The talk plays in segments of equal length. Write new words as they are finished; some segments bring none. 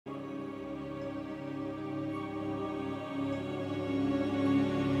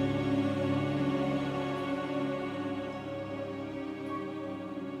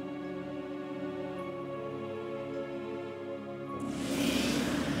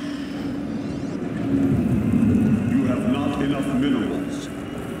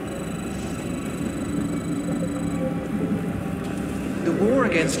war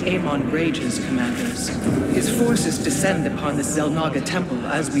against Amon rages, Commanders. His forces descend upon the Zelnaga temple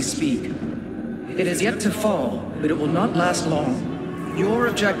as we speak. It is yet to fall, but it will not last long. Your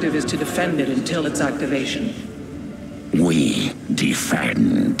objective is to defend it until its activation. We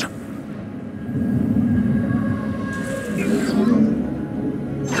defend. You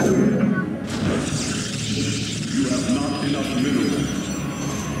have not enough minerals.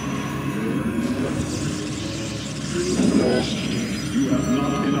 You have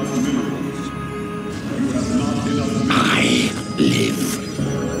not enough minerals. You have not enough minerals. I live.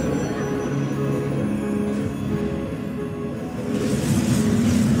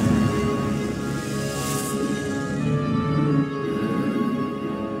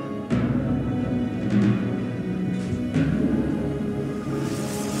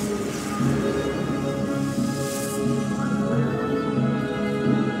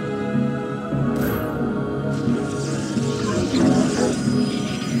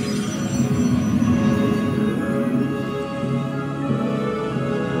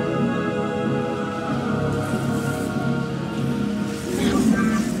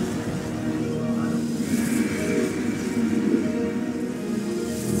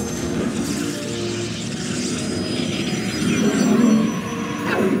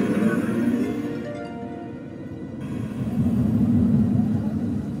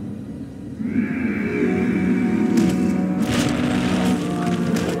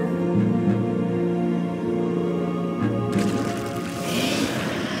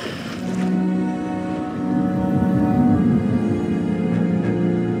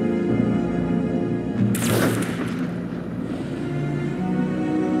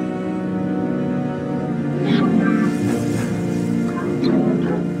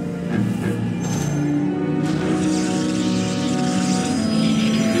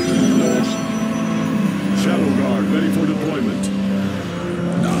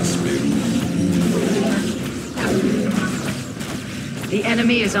 The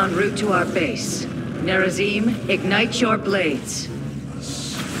enemy is en route to our base. Nerazim, ignite your blades.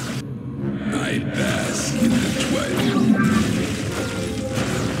 I bask in the twilight.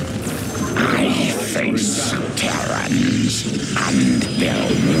 I face Terrans and their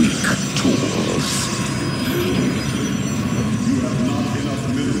weak tools. You have not enough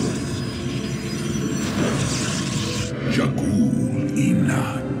minerals. Jakul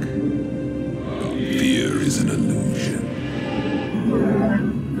Enoch. Fear is an illusion.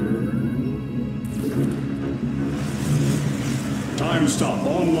 Time stop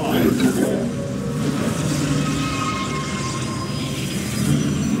online.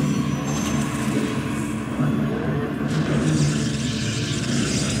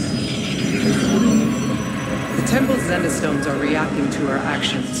 The Temple's Zenithstones are reacting to our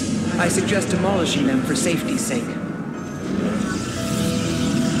actions. I suggest demolishing them for safety's sake.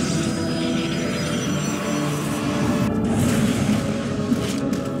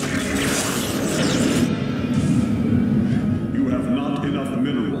 You have not enough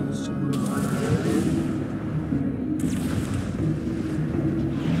minerals.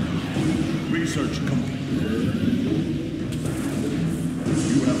 Research complete.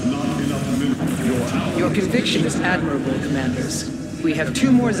 You have not enough minerals. Your conviction is admirable, Commanders. We have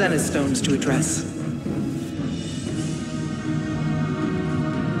 2 more Zenithstones to address.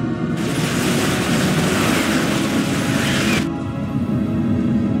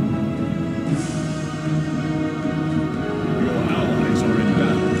 Your allies are in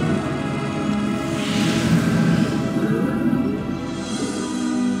battle.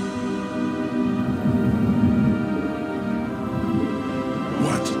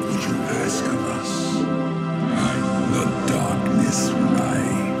 What would you ask of us? The darkness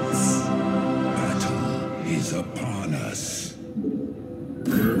rides. Battle is upon us.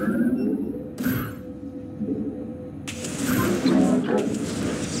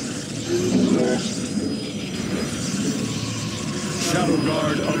 Shadow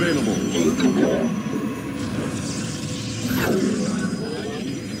Guard available.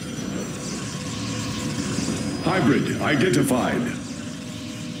 Hybrid identified.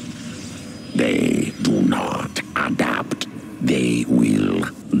 They do not adapt. They will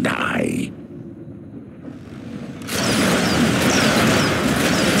die. The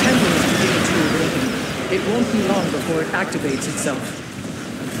Temple is beginning to awaken. It won't be long before it activates itself.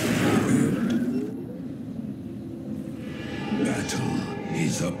 Battle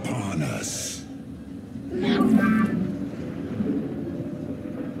is upon us.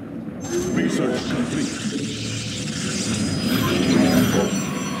 Research complete.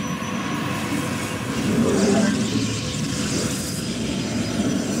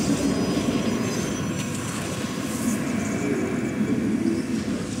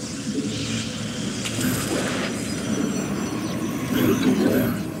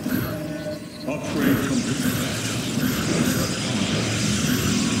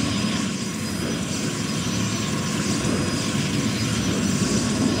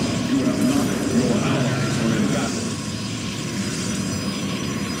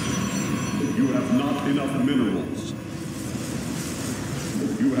 You have not enough minerals.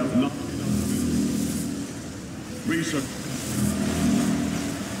 You have not enough minerals. Research.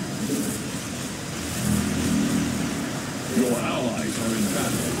 Your allies are in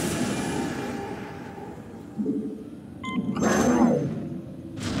battle.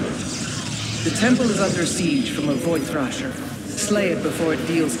 The temple is under siege from a Void Thrasher. Slay it before it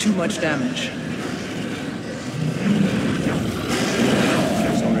deals too much damage.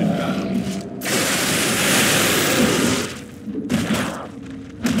 Allies are in battle.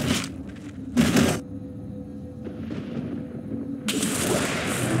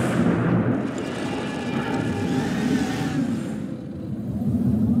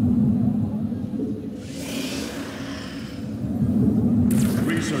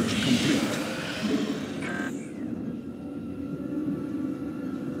 Research complete.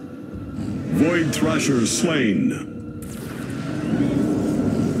 Void Thrasher slain.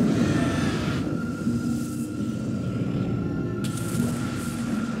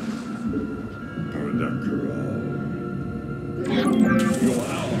 Your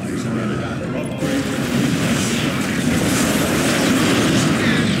allies are in battle. Upgrade.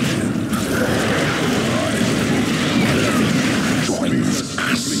 Join us.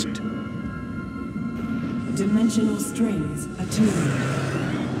 Dimensional strings attuned.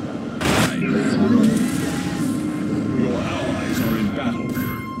 Your allies are in battle.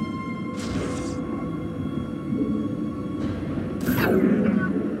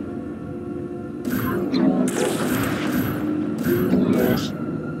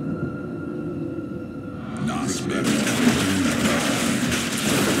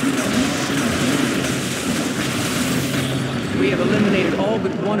 We have eliminated all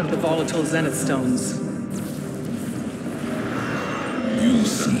but one of the volatile Zenith stones. You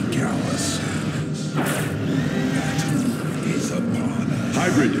seek our service. Battle is upon us.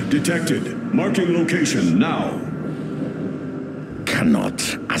 Hybrid detected. Marking location now. Cannot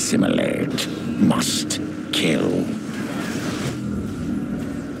assimilate. Must kill.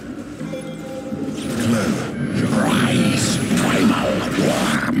 Rise, primal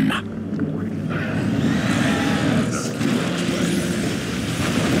worm.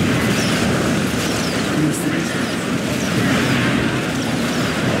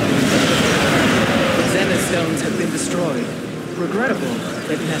 The Zenith stones have been destroyed. Regrettable,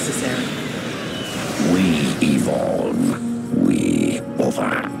 but necessary. We evolve. We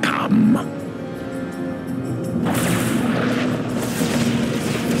overcome.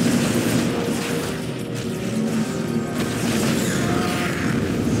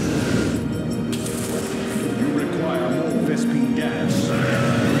 You require more Vespine gas.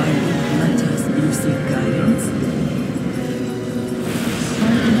 Let us receive guidance. How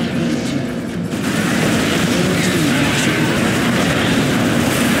can I aid you?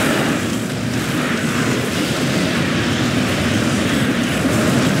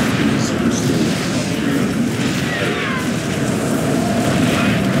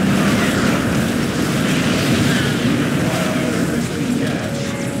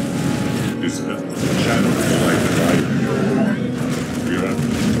 This is the shadow light. Yeah.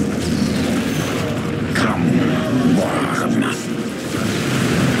 Come, worm.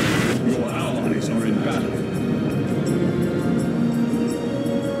 Your allies are in battle.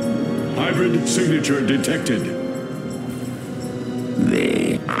 Hybrid signature detected.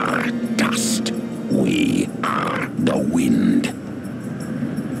 They are dust. We are the wind.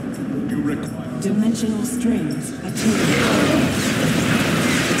 You require. Dimensional strings attuned.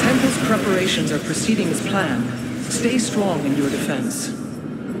 The temple's preparations are proceeding as planned. Stay strong in your defense.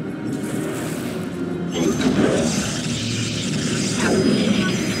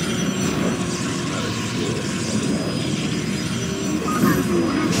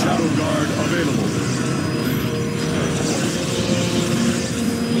 Shadow guard available.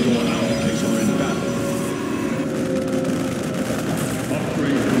 Your allies are in battle.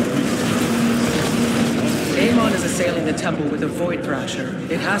 Upgrade complete. Amon is assailing the temple with a Void Thrasher.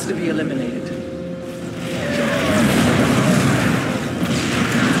 It has to be eliminated.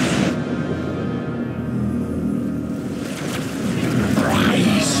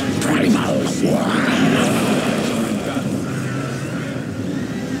 Rise, primal worm.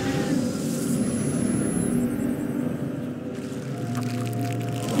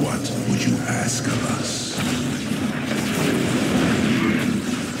 What would you ask of us?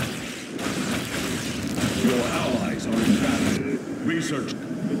 Your allies are in battle. Research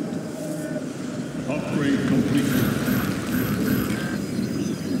complete. Upgrade complete.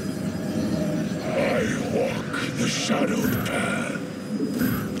 I walk the shadowed path.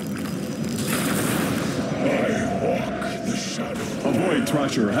 I walk the shadowed path. Avoid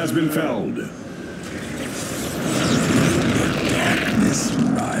Thrasher has been felled. Darkness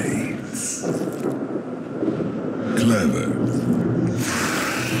rides. Clever.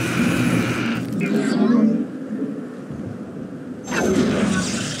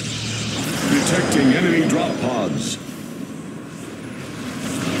 Detecting enemy drop pods.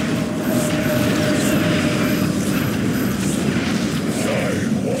 I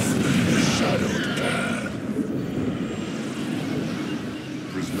walk the shadowed path.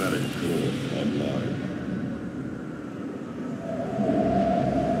 Prismatic core online.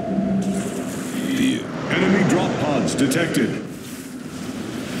 Fear. Enemy drop pods detected.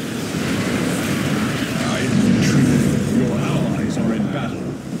 I am intrigued. Your allies are in battle.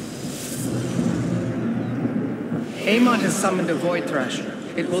 Amon has summoned a Void Thrasher.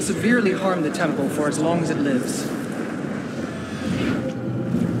 It will severely harm the temple for as long as it lives.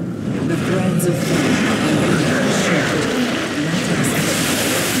 The threads of fate are shared. Let us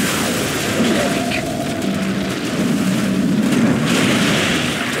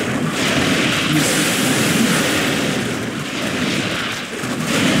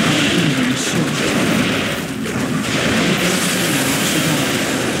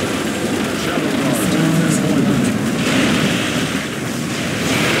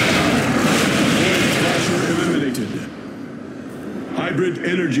Hybrid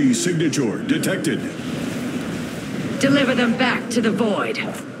energy signature detected. Deliver them back to the void.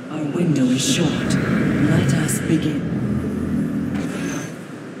 Our window is short. Let us begin.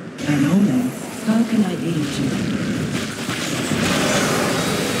 An omen. How can I aid you?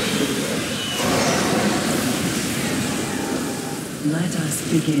 Let us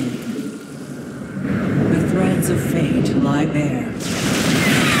begin. The threads of fate lie bare.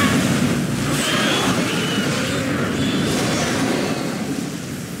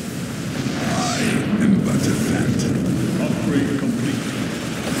 Upgrade complete.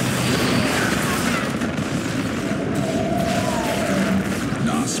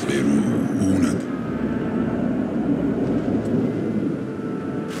 Nasperu unat.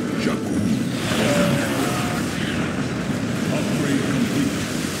 Jakun. Upgrade complete.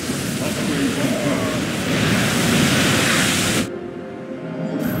 Upgrade complete.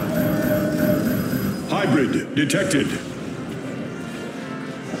 Hybrid detected.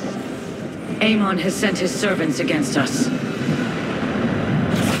 Amon has sent his servants against us.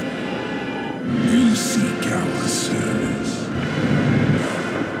 You seek our service.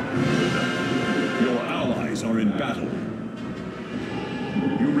 Your allies are in battle.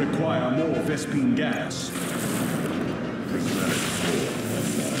 You require more Vespine gas. Prismatic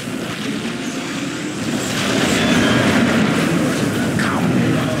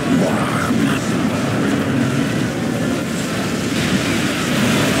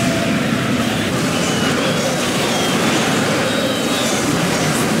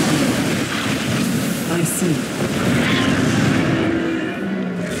I see.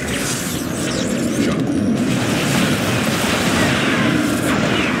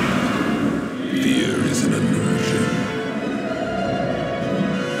 Fear is an illusion.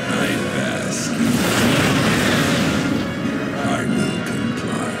 I ask. I will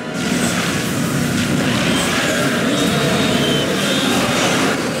comply.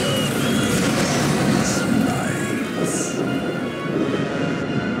 Smiles.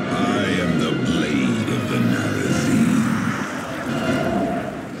 I am the blade of the Narazim.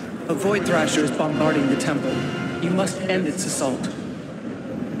 A Void Thrasher is bombarding the temple. You must end its assault.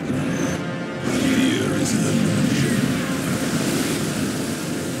 Fear is an illusion.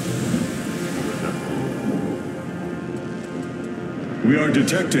 We are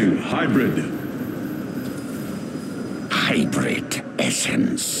detecting hybrid. Hybrid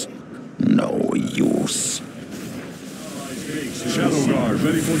essence. No use. Shadow Guard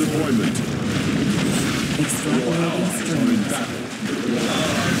ready for deployment. Extrapolating strings.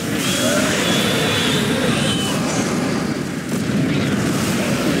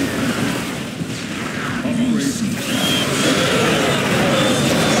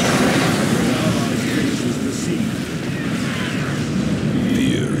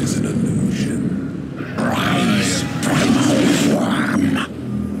 Fear is an illusion. Rise, primal worm.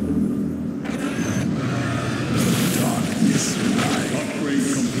 Darkness rides. Upgrade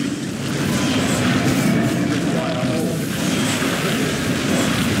complete.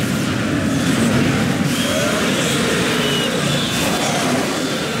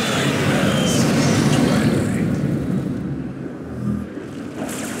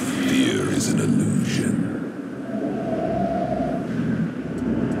 Fear is an illusion.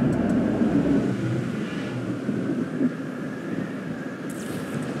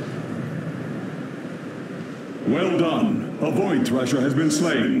 Well done. Avoid Void Thrasher has been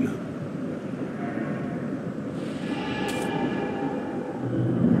slain.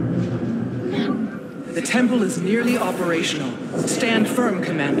 The temple is nearly operational. Stand firm,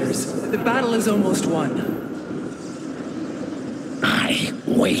 commanders. The battle is almost won. I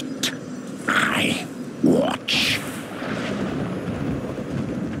wait. I watch.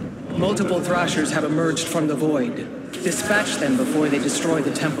 Multiple Thrashers have emerged from the void. Dispatch them before they destroy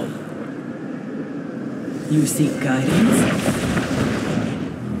the temple. You seek guidance?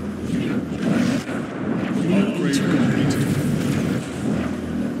 Re-interrupt.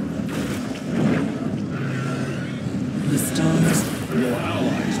 The stars. Your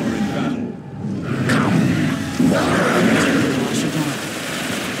allies are in battle. Wash it out.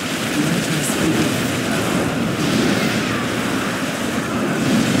 Let us begin.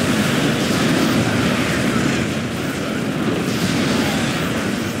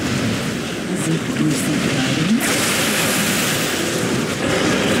 Is it you seek guidance?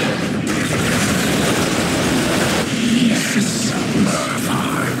 Yes,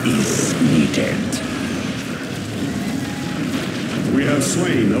 murder is needed. We have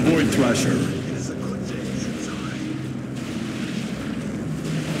slain a Void Thrasher.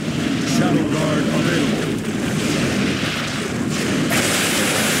 Shadow Guard available.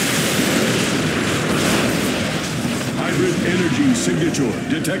 Hybrid energy signature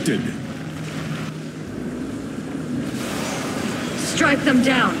detected. Strike them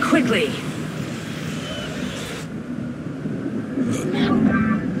down, quickly!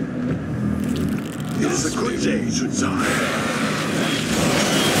 It is a good day to die.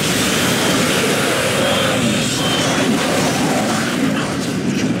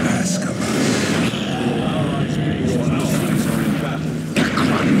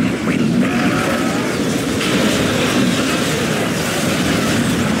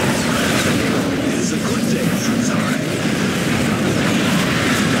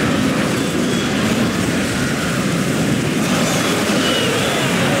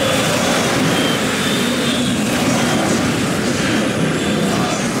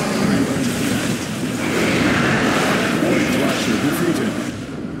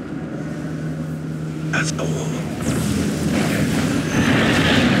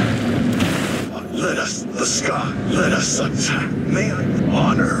 Let us attack. May I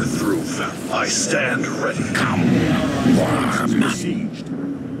honor through them. I stand ready. Come, worm. Besieged.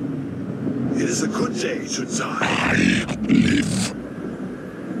 It is a good day to die. I live.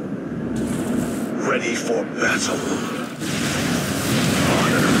 Ready for battle.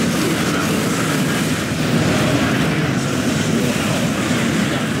 Honor through them.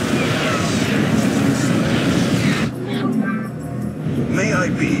 May I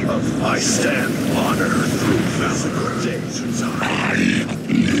be of I stand honor through them. It's a good day to die. I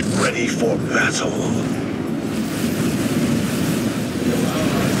live. Ready for battle.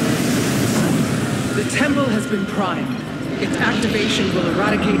 The temple has been primed. Its activation will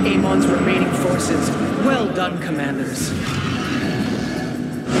eradicate Amon's remaining forces. Well done, commanders.